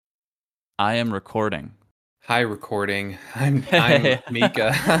I am recording. Hi, recording. I'm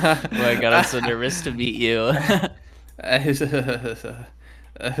Mika. Oh my god, I'm so nervous to meet you.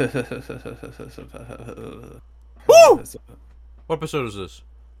 Woo! What episode is this?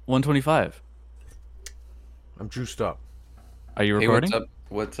 125. I'm juiced up. Are you Hey, what's recording? up?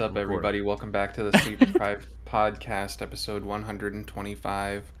 What's up, Recording. everybody? Welcome back to the Sleep Deprived Podcast, episode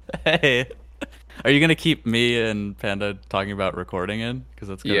 125. Hey. Are you gonna keep me and Panda talking about recording in? Because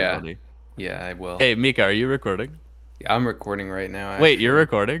that's kind of Yeah, funny. yeah, I will. Hey, Mika, are you recording? Yeah, I'm recording right now. Wait, you're Actually.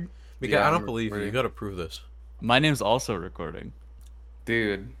 recording? Mika, Yeah, I I'm don't believe you. You recording. gotta prove this. My name's also recording.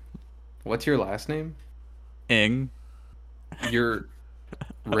 Dude, what's your last name? Ing. Your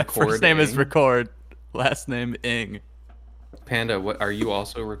My first name is recording. Record. Last name Ing. Panda, what are you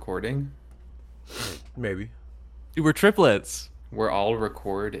also recording? Maybe. Dude, we're triplets. We're all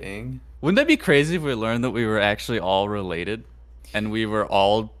recording. Wouldn't that be crazy if we learned that we were actually all related and we were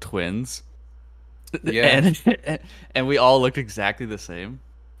all twins? Yeah. And we all looked exactly the same?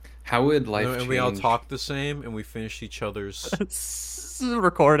 How would life And change? we all talk the same, and we finish each other's.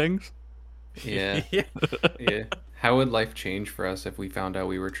 Recordings. Yeah. Yeah. How would life change for us if we found out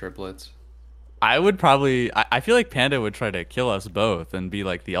we were triplets? I would probably. I feel like Panda would try to kill us both and be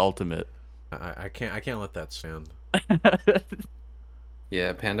like the ultimate. I can't let that stand.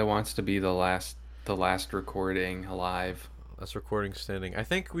 Yeah, Panda wants to be the last recording alive. That's recording standing. I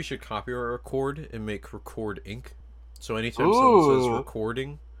think we should copy our record and make Record Inc. So anytime someone says Ooh.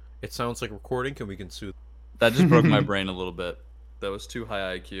 recording, it sounds like recording, and we can sue. That just broke my brain a little bit. That was too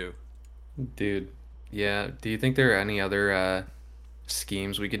high IQ. Dude. Yeah. Do you think there are any other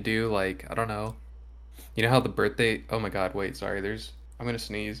schemes we could do? Like, I don't know. You know how the birthday Oh my god, wait, sorry, I'm gonna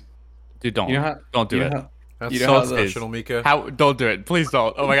sneeze. Dude, don't. You know how Don't do you know it. how- That's You know so how the- professional, Mika. How? Don't do it. Please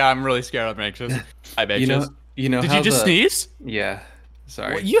don't. Oh my god, I'm really scared. I'm anxious. I'm you anxious. know Did how you just the- sneeze? Yeah.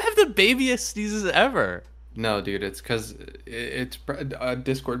 Sorry. Well, you have the babyest sneezes ever. No, dude, it's because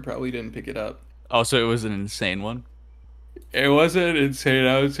Discord probably didn't pick it up. Oh, so it was an insane one. It wasn't insane.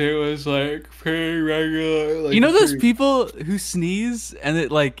 I would say it was like pretty regular. Like You know those pretty- people who sneeze and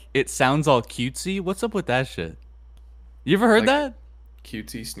it sounds all cutesy? What's up with that shit? You ever heard Like- that?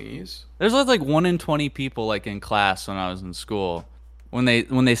 cutesy sneeze. There's like 1 in 20 people like in class when I was in school. When they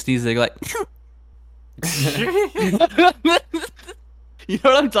sneeze, they go like You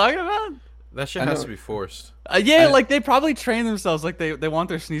know what I'm talking about? That shit I has know- to be forced. Yeah, I- like they probably train themselves like they want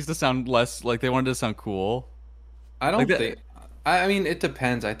their sneeze to sound less like they want it to sound cool. I don't Like that- think. I mean, it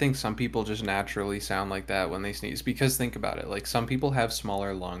depends. I think some people just naturally sound like that when they sneeze. Because think about it. Like, some people have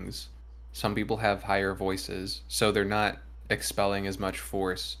smaller lungs. Some people have higher voices. So they're not expelling as much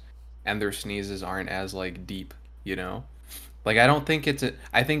force. And their sneezes aren't as, like, deep, you know? Like, I don't think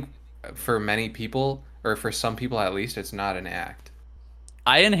I think for many people, or for some people at least, it's not an act.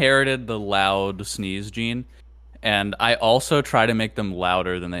 I inherited the loud sneeze gene, and I also try to make them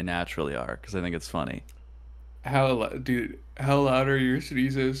louder than they naturally are because I think it's funny. Dude, how loud are your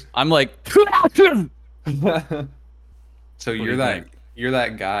sneezes? I'm like, So do you're you that think? you're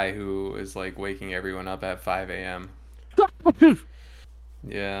that guy who is like waking everyone up at 5 a.m.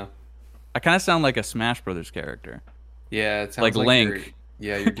 Yeah. I kind of sound like a Smash Brothers character. Yeah, it sounds Like like Link.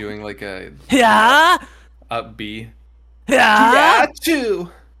 you're doing like a Yeah, up B. yeah. Too.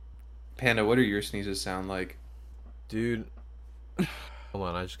 Panda, what do your sneezes sound like? Dude. Hold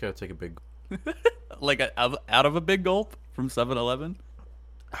on, I just gotta take a big... Like out of a big gulp from 7-Eleven.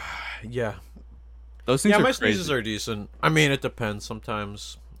 Yeah. Those things Yeah, are my crazy. sneezes are decent. I mean, it depends.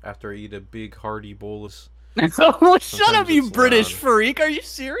 Sometimes, after I eat a big hearty bowl of... Oh, shut up, Sometimes you it's British loud. freak! Are you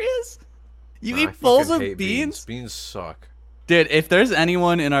serious? You Nah, I eat bowls fucking of hate beans? Beans suck. Dude, if there's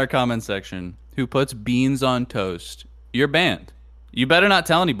anyone in our comment section who puts beans on toast, you're banned. You better not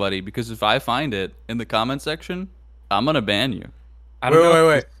tell anybody because if I find it in the comment section, I'm gonna ban you. I don't know.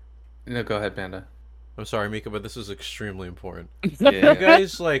 Wait. No, go ahead, Panda. I'm sorry, Mika, but this is extremely important. Yeah. You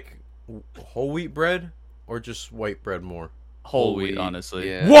guys like whole wheat bread or just white bread more? Whole wheat, honestly.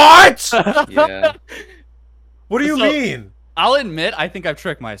 Yeah. What? Yeah. What do you So- mean? I'll admit, I think I've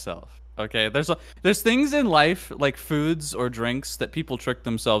tricked myself. Okay, there's things in life like foods or drinks that people trick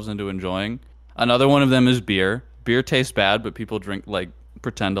themselves into enjoying. Another one of them is beer. Beer tastes bad, but people drink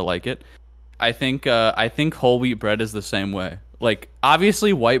pretend to like it. I think whole wheat bread is the same way. Like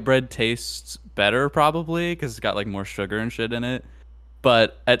obviously white bread tastes better probably because it's got like more sugar and shit in it.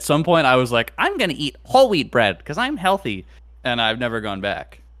 But at some point I was like, I'm gonna eat whole wheat bread because I'm healthy, and I've never gone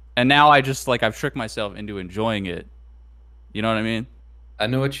back. And now I just I've tricked myself into enjoying it. You know what I mean? I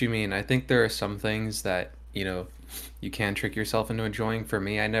know what you mean. I think there are some things that, you can trick yourself into enjoying. For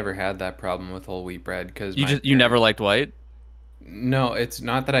me, I never had that problem with whole wheat bread because You never liked white? No, it's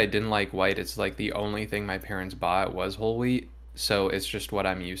not that I didn't like white. It's like the only thing my parents bought was whole wheat, so it's just what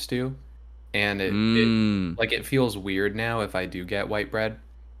I'm used to. And it Mmm. like it feels weird now if I do get white bread.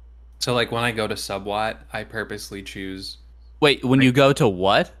 So like when I go to Subway, I purposely choose Wait, when you like go to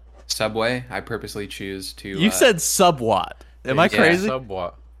what? Subway, I purposely choose to You said subwatt. Yeah, Am you I said yeah. crazy?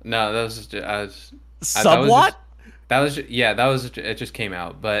 somewhat. No, that was just that was Subwatt? just yeah, that was it just came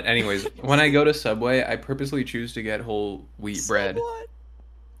out. But anyways, when I go to Subway, I purposely choose to get whole wheat bread. Subwatt.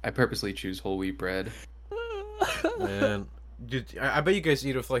 I purposely choose whole wheat bread. Man, dude, I bet you guys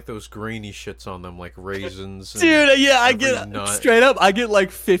eat with like those grainy shits on them, like raisins and Dude, yeah, I every get nut. straight up. I get like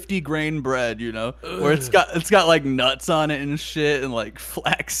 50 grain bread, you know, where Ugh. it's got like nuts on it and shit, and like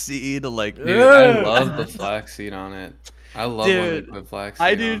flaxseed, and like, Dude, I Ugh. love the flaxseed on it. I love when they dude, put I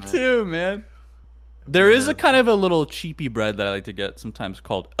flaxseed do on it. too, man. There is a Man. kind of a little cheapy bread that I like to get sometimes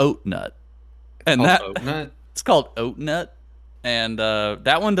called oat nut, and Called that oat nut? it's called oat nut, and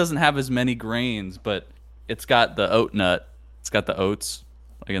that one doesn't have as many grains, but it's got the oat nut. It's got the oats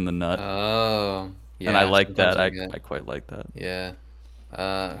like in the nut, Oh, and I yeah, like sometimes that. I I get. I quite like that. Yeah.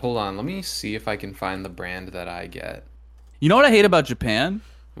 Hold on. Let me see if I can find the brand that I get. You know what I hate about Japan?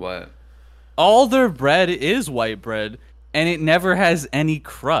 What? All their bread is white bread, and it never has any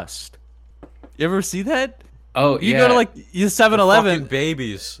crust. You ever see that? Oh, You yeah. go to like the They're 7-Eleven. fucking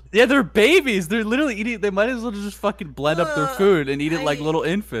babies. Yeah, they're babies. They're literally eating. They might as well just fucking blend up their food and eat it like little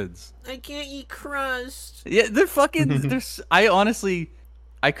infants. I can't eat crust. Yeah, they're fucking. I honestly,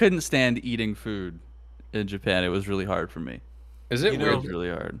 I couldn't stand eating food in Japan. It was really hard for me. Is it You It know- was weird? really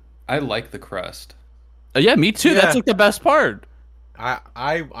hard. I like the crust. Yeah, me too. That's Yeah. like the best part.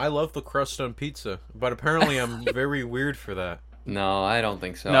 I love the crust on pizza, but apparently I'm very weird for that. No, I don't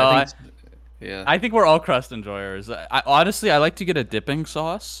think so. No, I think yeah. I think we're all crust enjoyers. I honestly, I like to get a dipping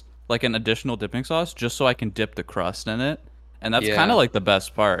sauce, like an additional dipping sauce, just so I can dip the crust in it, and that's Yeah. kind of like the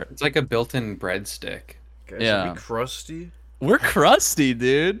best part. It's like a built-in breadstick. Guys, Yeah. are we crusty? We're crusty,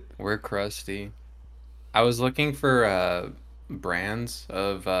 dude. We're crusty. I was looking for brands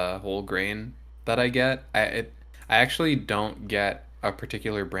of whole grain that I get. I actually don't get a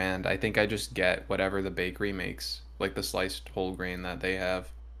particular brand. I think I just get whatever the bakery makes, like the sliced whole grain that they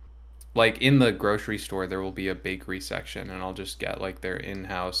have. Like in the grocery store, there will be a bakery section, and I'll just get like their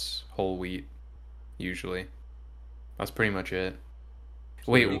in-house whole wheat usually. That's pretty much it.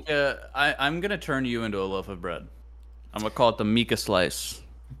 Wait, I'm gonna turn you into a loaf of bread. I'm gonna call it the Mika slice.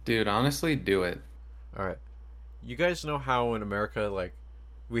 dude, honestly, do it. All right. You guys know how in America, like,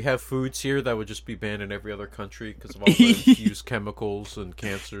 we have foods here that would just be banned in every other country because of all the infused chemicals and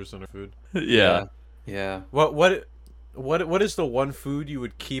cancers in our food. Yeah. Yeah. What is the one food you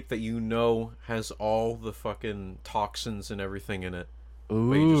would keep that you know has all the fucking toxins and everything in it, but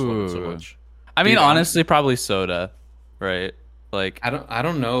you just love it so Ooh. much? I mean, Dude, honestly, probably soda, right? Like, I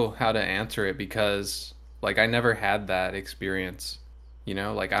don't know how to answer it because like I never had that experience. You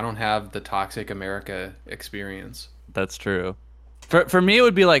know, like I don't have the toxic America experience. that's true. For me, it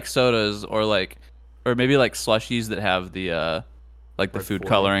would be like sodas or maybe like slushies that have the like the Red food foil.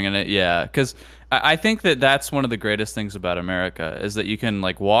 coloring in it. Yeah, because I think that that's one of the greatest things about America is that you can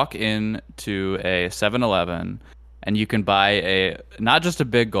like walk in to a 7-Eleven and you can buy a not just a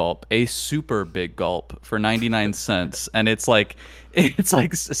big gulp, a super big gulp for 99 cents, and it's like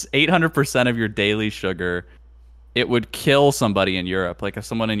 800% of your daily sugar. It would kill somebody in Europe. Like if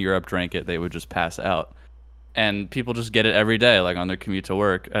someone in Europe drank it, they would just pass out. And people just get it every day, like on their commute to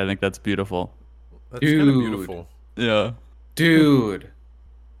work. I think that's beautiful. That's kind of Dude. beautiful. Yeah. Dude,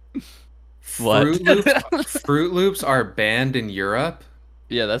 What? Fruit Loops are banned in Europe?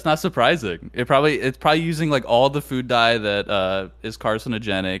 Yeah, that's not surprising. It's probably using like all the food dye that is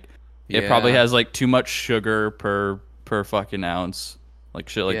carcinogenic. It probably Yeah. has like too much sugar per fucking ounce, like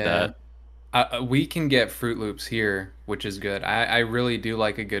shit like that. We can get Fruit Loops here, which is good. I really do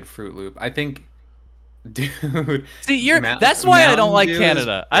like a good Fruit Loop. I think, dude. See, Mount- that's why I don't Mountain like Dew is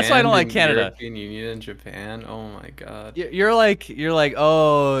Canada. That's why I don't banned like in Canada. European Union and Japan. Oh my god. You're like,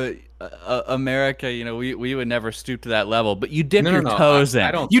 oh, America. You know, we would never stoop to that level. But you dip No, your no, toes I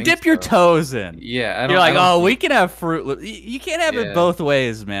in. don't You think dip your so. toes in. Yeah, I don't. You're like, I don't oh, think- we can have Fruit Loops. You can't have it Yeah. both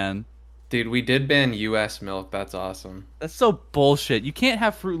ways, man. Dude, we did ban U.S. milk. That's awesome. That's so bullshit. You can't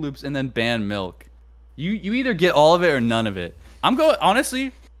have Fruit Loops and then ban milk. You either get all of it or none of it. I'm going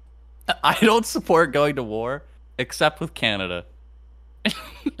honestly. I don't support going to war except with Canada.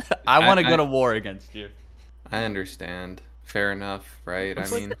 I want to go to war against you. I understand. Fair enough, right? I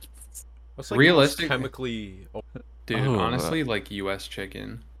It's like- mean, That's like Realistic- chemically. dude, Oh, honestly, like U.S.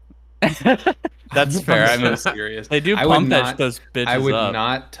 chicken. That's fair. I I'm mean, so serious. they do I would pump not. those bitches I would up.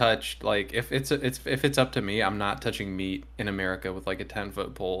 not touch like if it's up to me, I'm not touching meat in America with like a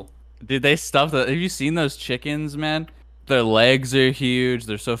 10-foot pole. Dude, they stuff the. Have you seen those chickens, man? Their legs are huge.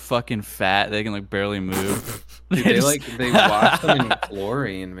 They're so fucking fat they can like barely move. Dude, they wash them in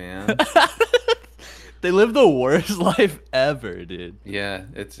chlorine, man. They live the worst life ever, dude. Yeah,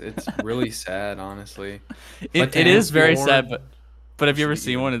 it's really sad, honestly. It to is very answer sad, but have you ever should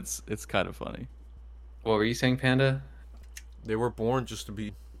seen be- one? It's kind of funny. What were you saying, Panda? They were born just to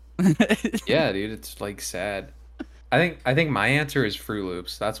be. Yeah, dude, it's like sad. I think my answer is Fruit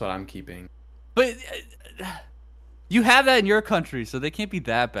Loops. That's what I'm keeping. But you have that in your country, so they can't be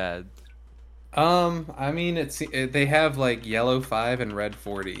that bad. I mean, they have like yellow 5 and red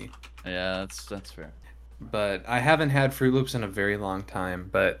 40, Yeah, that's fair. but I haven't had Fruit Loops in a very long time.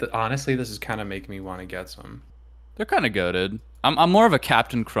 But honestly, this is kind of making me want to get some. They're kind of goated. I'm more of a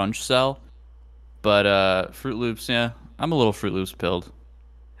Captain Crunch cell, but Fruit Loops, yeah, I'm a little Fruit Loops pilled.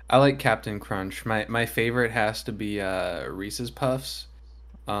 I like Captain Crunch. My favorite has to be Reese's Puffs.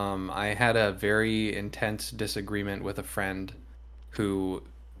 I had a very intense disagreement with a friend who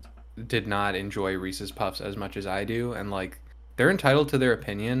did not enjoy Reese's Puffs as much as I do, and like they're entitled to their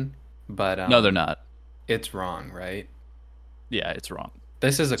opinion, but No, they're not. it's wrong, right? Yeah, it's wrong.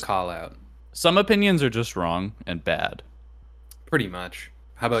 This is a call out, Some opinions are just wrong and bad. pretty much.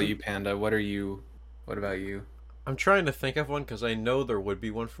 How about you, Panda? What about you? I'm trying to think of one because I know there would be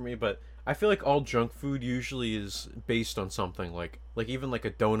one for me, but I feel like all junk food usually is based on something like even like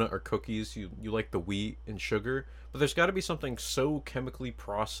a donut or cookies. You like the wheat and sugar, but there's got to be something so chemically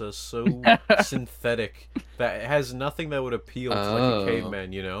processed, so synthetic that it has nothing that would appeal to like Oh. a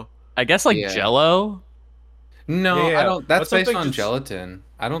caveman. You know? I guess like Yeah. Jello. No, Yeah, I don't. That's but based something on just- gelatin.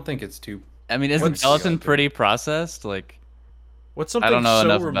 I don't think it's too. I mean, isn't What's gelatin gelatin? pretty processed? Like, What's something don't know so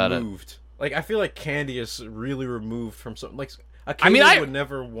enough about it. removed? Like I feel like candy is really removed from something. Like a I mean, caveman I- would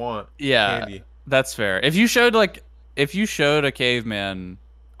never want yeah, candy. that's fair. If you showed a caveman,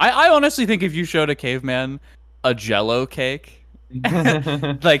 I honestly think if you showed a caveman a Jello cake,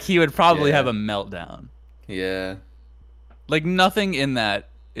 like he would probably Yeah. have a meltdown. Yeah. Like nothing in that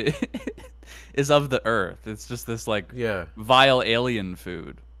is of the earth. It's just this like Yeah. vile alien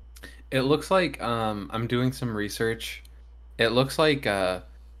food. It looks like I'm doing some research. It looks like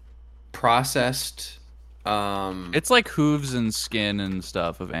processed It's like hooves and skin and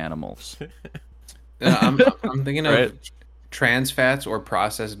stuff of animals. I'm thinking of Right. trans fats or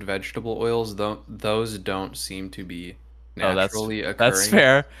processed vegetable oils. Those don't seem to be Oh, naturally occurring. that's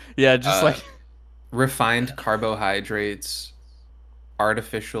fair. Yeah, just Uh, like Refined carbohydrates,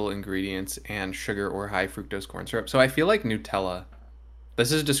 artificial ingredients, and sugar or high fructose corn syrup. So I feel like Nutella.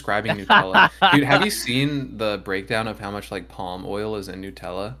 This is describing Nutella. Dude, have you seen the breakdown of how much like palm oil is in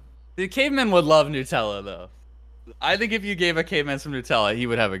Nutella? the caveman would love Nutella though. I think if you gave a caveman some Nutella, he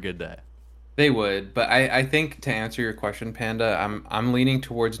would have a good day. They would, but I think to answer your question, Panda, I'm leaning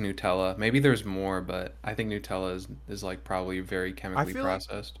towards Nutella. Maybe there's more, but I think Nutella is like probably very chemically feel like-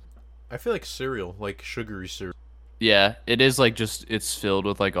 processed. I feel like cereal, like sugary cereal. Yeah, it is like just it's filled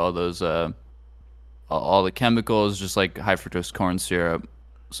with like all those all the chemicals, just like high fructose corn syrup,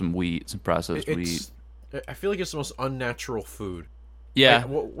 some wheat, some processed wheat. I feel like it's the most unnatural food. Yeah. Like,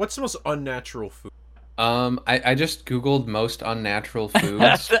 what's the most unnatural food? I just Googled most unnatural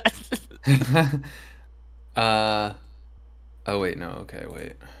foods. Oh wait, no, okay,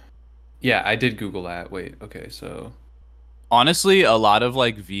 wait. Yeah, I did Google that. Wait, okay, so Honestly, a lot of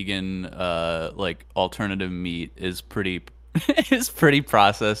like vegan like alternative meat is pretty is pretty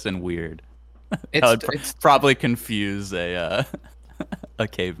processed and weird. That would it's probably confuse a a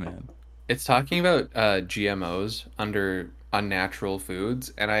caveman. it's talking about GMOs under unnatural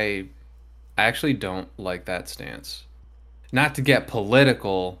foods, and I actually don't like that stance. Not to get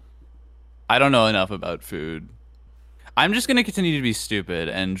political. I don't know enough about food. I'm just gonna continue to be stupid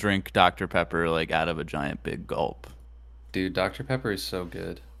and drink Dr. Pepper like out of a giant big gulp. Dude, Dr. Pepper is so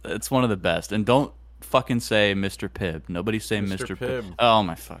good. It's one of the best. And don't fucking say Mr. Pibb. Nobody say Mr. Mr. Pibb. Pibb. Oh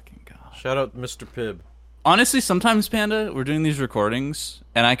my fucking god. Shout out Mr. Pibb. Honestly, sometimes Panda, we're doing these recordings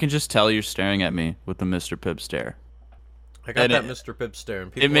and I can just tell you're staring at me with the Mr. Pibb stare. I got And that it- Mr. Pibb stare.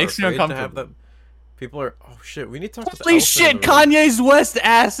 And people makes are me afraid to have uncomfortable. that. People are. Oh shit! We need to talk about the Holy elephant in shit, the room. Kanye's West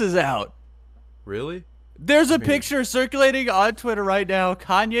ass is out. Really? There's a mean- picture circulating on Twitter right now.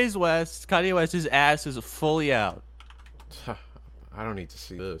 Kanye West's ass is fully out. I don't need to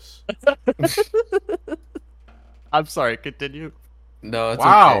see this. I'm sorry, continue. No, it's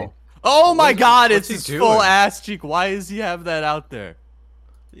Wow. okay. Oh my god, what's it's he his full doing? ass cheek. Why does he have that out there?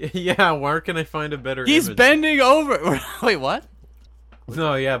 Yeah. Where can I find a better? He's image? bending over. Wait, what?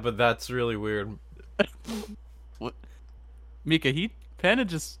 No, yeah, but that's really weird. What? Mika, Panda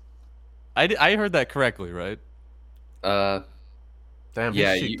just. I heard that correctly, right? Uh, Damn, he's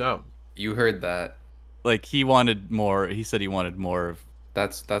yeah, cheeked up. you heard that. Like he wanted more. He said he wanted more of.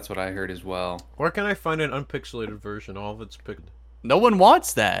 That's what I heard as well. Where can I find an unpixelated version? All of it's picked. No one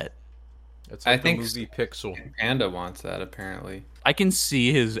wants that. It's I like the think movie Pixel. Panda wants that apparently. I can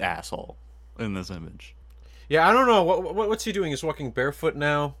see his asshole in this image. Yeah, I don't know. What's he doing? He's walking barefoot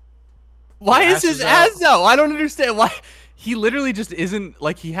now. Why His is his ass ass out? I don't understand why. He literally just isn't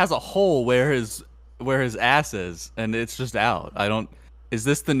like he has a hole where his ass is, and it's just out. I don't. Is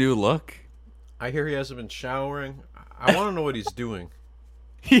this the new look? I hear he hasn't been showering. I want to know what he's doing.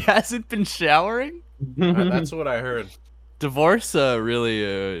 He hasn't been showering. That's what I heard. Divorce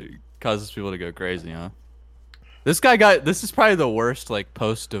really causes people to go crazy, huh? This guy got. This is probably the worst like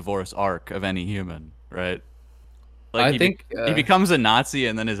post-divorce arc of any human, right? Like I he think he becomes a Nazi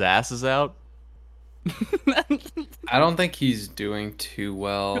and then his ass is out. I don't think he's doing too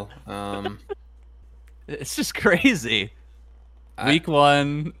well. It's just crazy. I- Week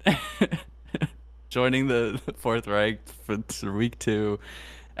 1, joining the Fourth Reich for week 2,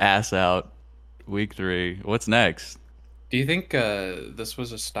 ass out. Week 3, what's next? Do you think this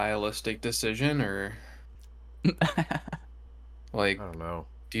was a stylistic decision or like I don't know.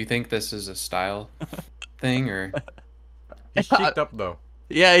 do you think this is a style thing or He's cheeked up though.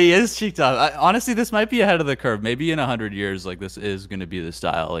 Yeah, he is cheeked up. Honestly, this might be ahead of the curve. Maybe in 100 years, like this is gonna be the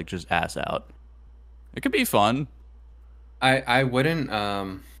style, like just ass out. It could be fun. I wouldn't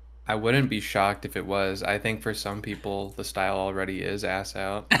be shocked if it was. I think for some people the style already is ass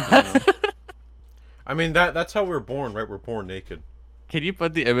out. I mean that's how we're born, right? We're born naked. Can you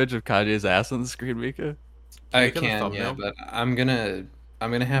put the image of Kanye's ass on the screen, Mika? I Make it a can, yeah, thumbnail? but I'm gonna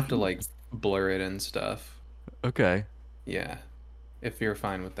have to like blur it and stuff. Okay. Yeah. If you're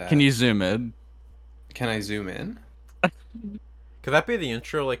fine with that. Can you zoom in? Can I zoom in? Could that be the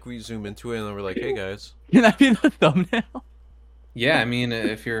intro? Like we zoom into it and then we're like, "Hey guys." Can that be the thumbnail? Yeah, I mean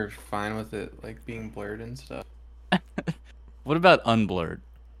if you're fine with it like being blurred and stuff. What about unblurred?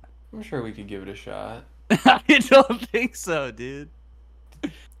 I'm sure we could give it a shot. I don't think so, dude.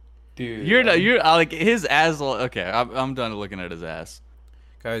 Dude. You're like his ass. Okay, I'm done looking at his ass.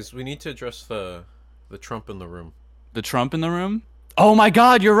 Guys, we need to address the Trump in the room. The Trump in the room? Oh my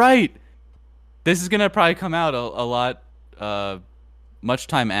God, you're right. This is gonna probably come out a lot, much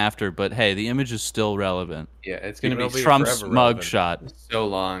time after. But hey, the image is still relevant. Yeah, it's gonna It'll be be Trump's forever mug relevant. shot. so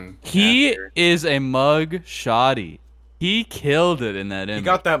long. He after. is a mug shotty. He killed it in that image. He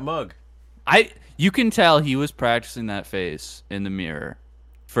got that mug. You can tell he was practicing that face in the mirror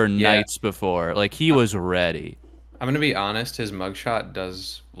for nights before. Like he was ready. I'm gonna be honest, his mugshot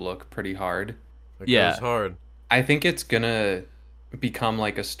does look pretty hard. It Yeah. goes hard. I think it's gonna become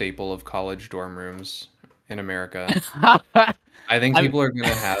like a staple of college dorm rooms in America. I think I- people are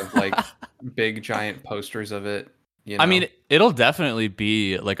gonna have like big giant posters of it. You know? I mean, it'll definitely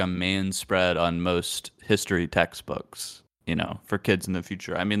be like a main spread on most history textbooks, you know, for kids in the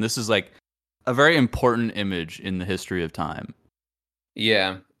future. I mean, this is like a very important image in the history of time.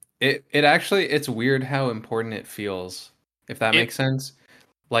 yeah. It actually it's weird how important it feels, if that makes sense.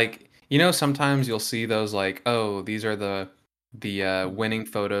 Like, you know, sometimes you'll see those like, oh, these are the winning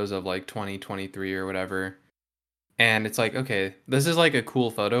photos of like 2023 or whatever. And it's like, okay, this is like a cool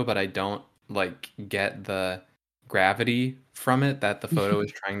photo, but I don't like get the gravity from it that the photo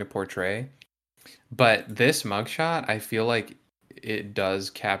is trying to portray. But this mugshot, I feel like it does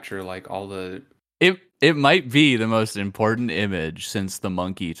capture like all the It might be the most important image since the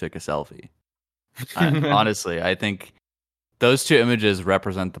monkey took a selfie. Honestly, I think those two images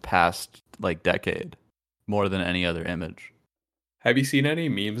represent the past like decade more than any other image. Have you seen any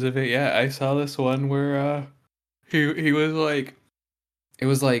memes of it yet? I saw this one where he was like it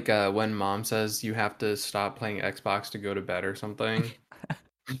was like when mom says you have to stop playing Xbox to go to bed or something.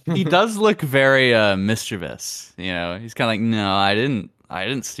 He does look very mischievous, you know. He's kind of like, "No, I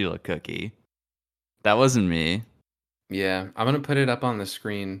didn't steal a cookie. That wasn't me." Yeah, I'm gonna put it up on the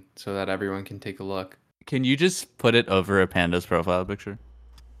screen so that everyone can take a look. Can you just put it over a panda's profile picture?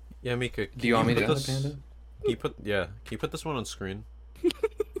 Yeah, Mika. Do you want me to put put this? Panda? Can you put this one on screen?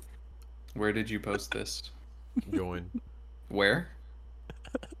 Where did you post this? Join. Where?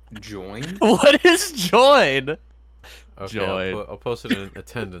 Join? What is join? Okay, Join. I'll post it in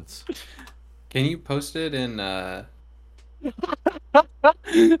attendance. Can you post it in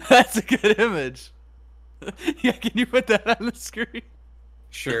That's a good image. Yeah, can you put that on the screen?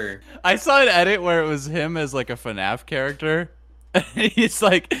 Sure. I saw an edit where it was him as like a FNAF character. He's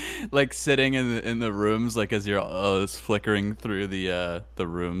like like sitting in the rooms, like as you're it's flickering through the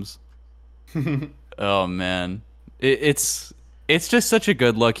rooms. Oh man, it's just such a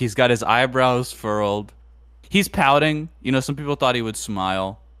good look. He's got his eyebrows furled. He's pouting. You know, some people thought he would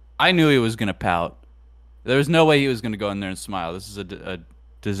smile. I knew he was gonna pout. There was no way he was gonna go in there and smile. This is a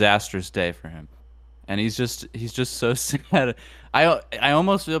disastrous day for him, and he's just so sad. I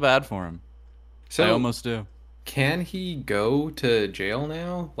almost feel bad for him. I So almost do. can he go to jail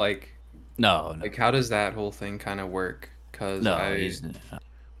now? No, no, Like how does that whole thing kind of work? Because no.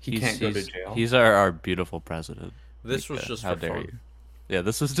 he can't go to He's jail. he's our beautiful president. This was Like, just how for dare fun. you? Yeah,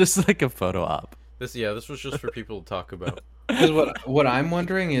 this was just like a photo op. This was just for people to talk about. Because what I'm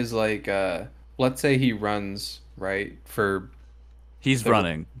wondering is let's say he runs right for He's the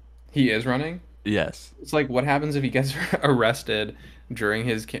running. he is running. Yes. It's like what happens if he gets arrested during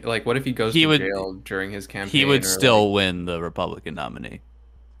his like what if he goes He to would- jail during his campaign? He would or, still win the Republican nominee.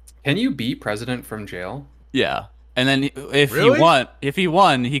 can you be president from jail? Yeah. And then if Really? he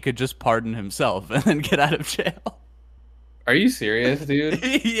won, he could just pardon himself and then get out of jail. Are you serious, dude?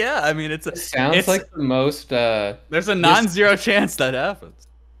 Yeah, I mean it's Sounds like the most there's a non-zero chance that happens.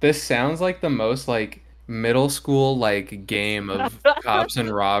 this sounds like the most like middle school like game of cops and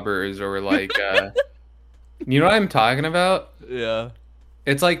robbers or like you know what I'm talking about? Yeah.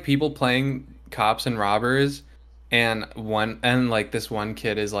 It's like people playing cops and robbers and like this one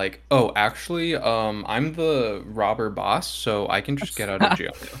kid is like, "Oh, actually, I'm the robber boss, so I can just get out of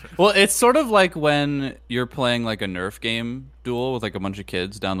jail." Well, it's sort of like when you're playing like a Nerf game duel with like a bunch of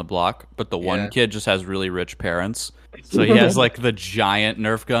kids down the block, but the one Yeah. kid just has really rich parents. So he has like the giant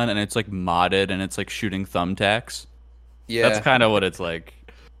Nerf gun and it's like modded and it's like shooting thumbtacks. Yeah. That's kind of what it's like.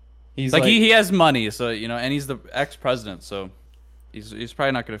 He's Like he has money, so you know, and he's the ex-president, so he's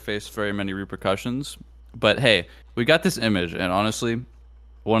probably not going to face very many repercussions. But hey, we got this image, and honestly,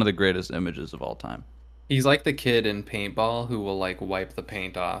 one of the greatest images of all time. he's like the kid in paintball who will like wipe the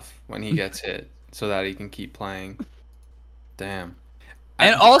paint off when he gets hit so that he can keep playing. Damn.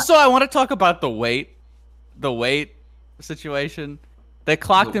 And also, I want to talk about the weight situation. They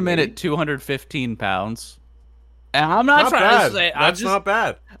clocked The him in weight? at 215 pounds. And I'm not Not trying bad. to say, That's not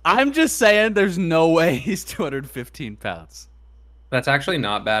bad. I'm just saying there's no way he's 215 pounds. That's actually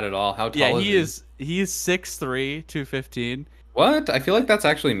not bad at all. How tall Yeah, is he? he is 6'3", 215. What? I feel like that's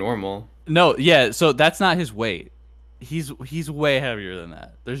actually normal. No, yeah, so that's not his weight. He's way heavier than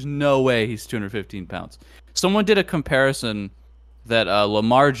that. There's no way he's 215 pounds. Someone did a comparison that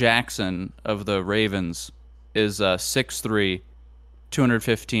Lamar Jackson of the Ravens is 6'3",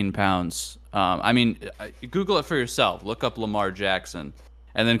 215 pounds. I mean, Google it for yourself. Look up Lamar Jackson,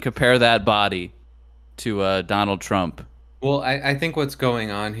 and then compare that body to Donald Trump. Well, I think what's going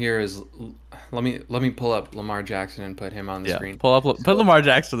on here is let me pull up Lamar Jackson and put him on the Yeah, screen. put Lamar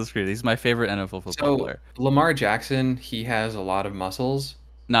Jackson on the screen. He's my favorite NFL football So player. Lamar Jackson, he has a lot of muscles,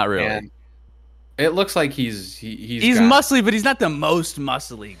 Not really. and it looks like he's He's got- muscly, but he's not the most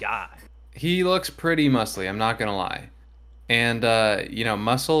muscly guy. He looks pretty muscly. I'm not gonna lie. And you know,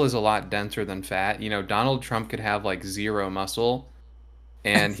 muscle is a lot denser than fat. You know, Donald Trump could have like zero muscle,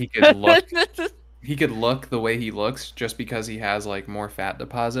 and he could look the way he looks just because he has like more fat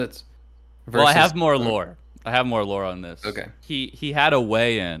deposits. Well, I versus- have more lore. I have more lore on this. Okay. He had a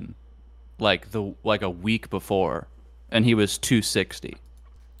weigh-in like a week before, and he was 260.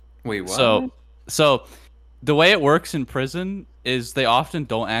 Wait, what? So the way it works in prison is they often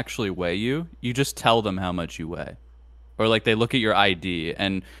don't actually weigh you. You just tell them how much you weigh. Or like they look at your ID,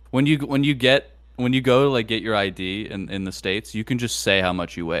 and when you go to like get your ID in the States, you can just say how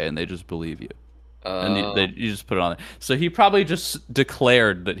much you weigh and they just believe you. And you just put it on there. So he probably just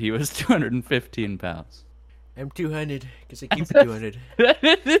declared that he was 215 pounds. I'm 200 because I keep it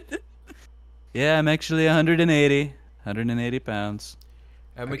 200. Yeah, I'm actually 180 pounds.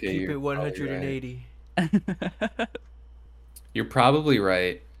 I'm gonna Okay, keep you're it probably 180. You're probably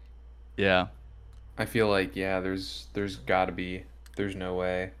right. Yeah. I feel like there's gotta be. There's no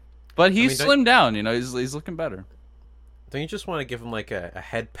way. But he's I mean, slimmed down, you know, he's looking better. Don't you just want to give him like a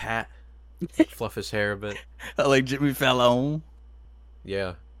head pat, fluff his hair a bit? Like Jimmy Fallon.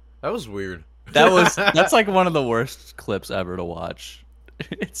 Yeah, that was weird. That's like one of the worst clips ever to watch.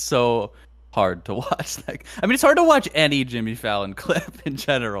 It's so hard to watch. Like, I mean, it's hard to watch any Jimmy Fallon clip in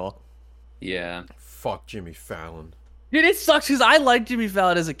general. Yeah. Fuck Jimmy Fallon. Dude, it sucks because I liked Jimmy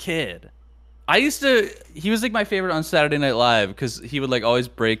Fallon as a kid. He was like my favorite on Saturday Night Live because he would like always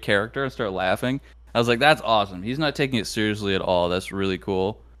break character and start laughing. I was like, that's awesome. He's not taking it seriously at all. That's really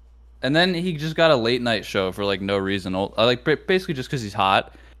cool. And then he just got a late night show for like no reason. Like basically just because he's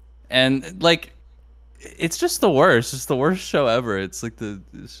hot. And like, It's just the worst. It's the worst show ever. It's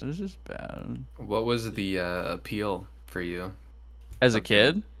just bad. What was the appeal for you As a of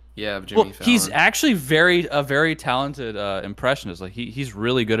Jimmy? kid, Yeah, of well, Jimmy he's Fallon. actually a very talented impressionist. Like he's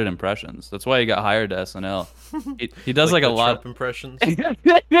really good at impressions. That's why he got hired to SNL. He does Like like a the lot. Trump impressions.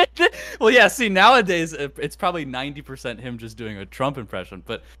 Well, yeah. See, nowadays it's probably 90% him just doing a Trump impression,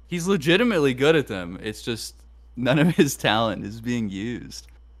 but he's legitimately good at them. It's just none of his talent is being used.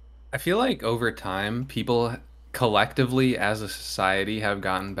 I feel like over time, people collectively as a society have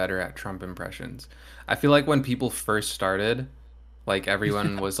gotten better at Trump impressions. I feel like when people first started, like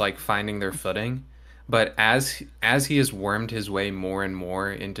everyone was like finding their footing, but as he has wormed his way more and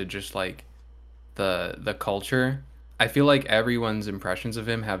more into just like the culture, I feel like everyone's impressions of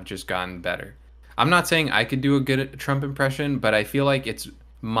him have just gotten better. I'm not saying I could do a good Trump impression, but I feel like it's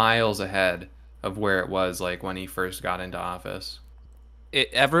miles ahead of where it was like when he first got into office.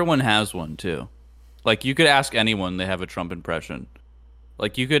 Everyone has one too. Like you could ask anyone, they have a Trump impression.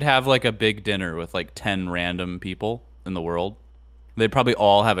 Like you could have like a big dinner with like 10 random people in the world. They'd probably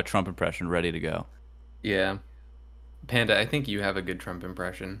all have a Trump impression ready to go. Yeah. Panda, I think you have a good Trump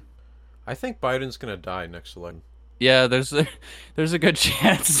impression. I think Biden's gonna die next election. Yeah, there's a good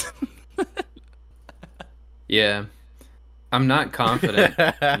chance. Yeah. I'm not confident,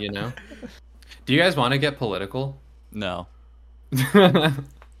 you know? Do you guys want to get political? No. I'm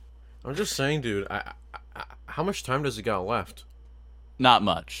just saying, dude. How much time does he got left? Not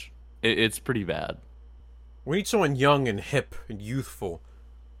much. It's pretty bad. We need someone young and hip and youthful.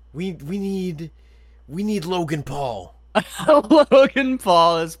 We need Logan Paul. Logan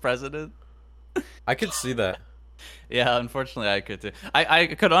Paul as president. I could see that. Yeah, unfortunately I could too. I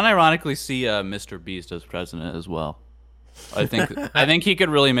could unironically see Mr. Beast as president as well. I think he could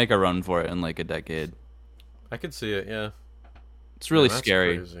really make a run for it in like a decade. I could see it. Yeah. It's really Man, that's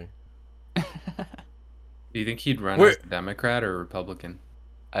scary. crazy. Do you think he'd run Wait. as a Democrat or Republican?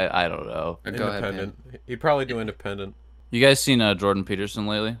 I don't know. Go ahead, Panda. Independent. He'd probably do independent. You guys seen Jordan Peterson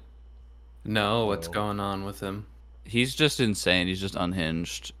lately? No, what's No. going on with him? He's just insane. He's just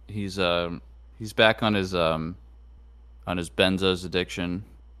unhinged. He's back on his benzos addiction,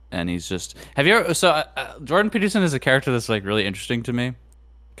 and he's just. Have you ever? So Jordan Peterson is a character that's like really interesting to me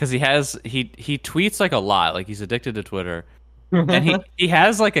because he tweets like a lot. Like he's addicted to Twitter, and he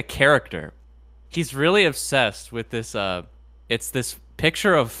has like a character. He's really obsessed with this. It's this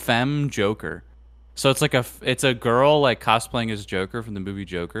picture of femme Joker. So it's a girl like cosplaying as Joker from the movie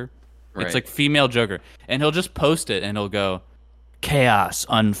Joker. It's Right. like female Joker, and he'll just post it, and he'll go, "Chaos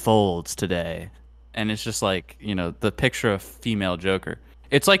unfolds today," and it's just like the picture of female Joker.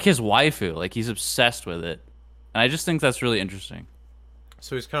 It's like his waifu. Like he's obsessed with it, and I just think that's really interesting.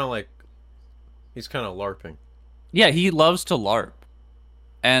 So he's kind of LARPing. Yeah, he loves to LARP,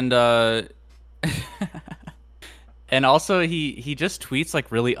 and and also he just tweets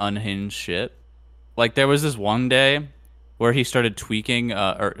like really unhinged shit. Like there was this one day where he started tweaking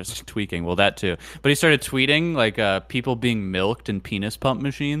or tweaking, well that too. But he started tweeting like people being milked in penis pump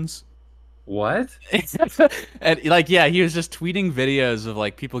machines. What? And like yeah, he was just tweeting videos of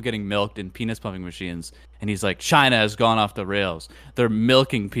like people getting milked in penis pumping machines and he's like China has gone off the rails. They're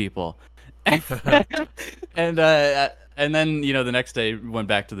milking people. and then the next day went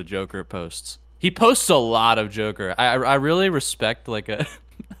back to the Joker posts. He posts a lot of Joker. I really respect like a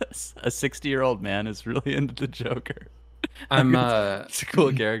 60-year-old man is really into the Joker. I'm It's a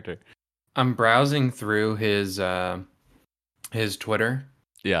cool character. I'm browsing through his Twitter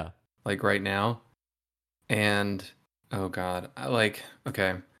Yeah. like right now, and oh god,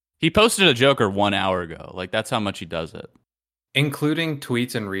 okay, He posted a Joker 1 hour ago. Like that's how much he does it. including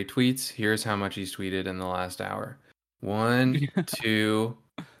tweets and retweets. Here's how much he's tweeted in the last hour. 1, 2.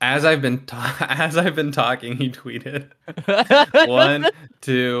 As I've been talking, he tweeted 1,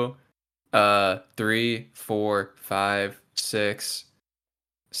 2, 3, 4, 5, 6,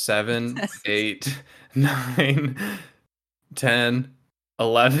 7, 8, 9, 10,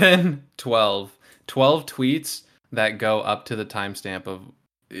 11, 12. 12 tweets that go up to the timestamp of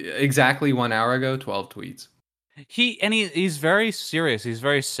exactly 1 hour ago. 12 tweets. He's very serious. He's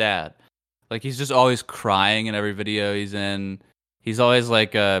very sad. Like he's just always crying in every video he's in. He's always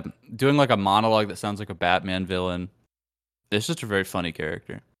like doing like a monologue that sounds like a Batman villain. It's just a very funny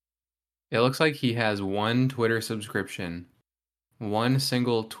character. It looks like he has one Twitter subscription. One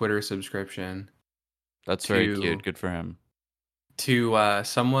single Twitter subscription That's very To- cute. Good for him. to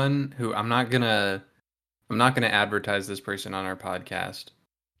someone who I'm not gonna advertise this person on our podcast.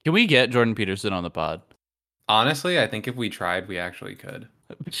 Can we get Jordan Peterson on the pod? Honestly, I think if we tried, we actually could.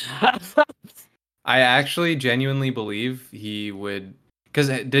 I actually genuinely believe he would Because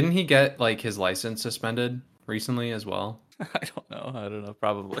didn't he get like his license suspended recently as well? I don't know. I don't know.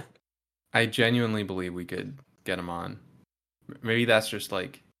 Probably. I genuinely believe we could get him on. Maybe that's just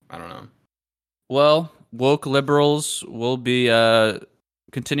like, I don't know. Well, woke liberals will be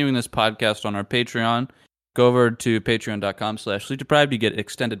continuing this podcast on our Patreon. Go over to patreon.com/sleepdeprived. You get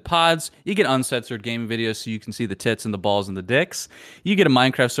extended pods. You get uncensored gaming videos so you can see the tits and the balls and the dicks. You get a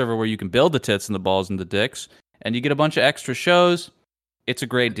Minecraft server where you can build the tits and the balls and the dicks. And you get a bunch of extra shows. It's a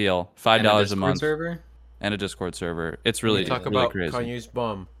great deal. $5 a month. Server? And a Discord server. It's really, talk really about crazy. Kanye's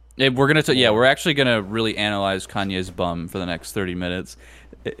bum. Yeah, we're actually gonna really analyze Kanye's bum for the next 30 minutes.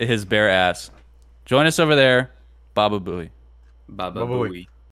 His bare ass. Join us over there. Baba Booey. Baba Baba Booey.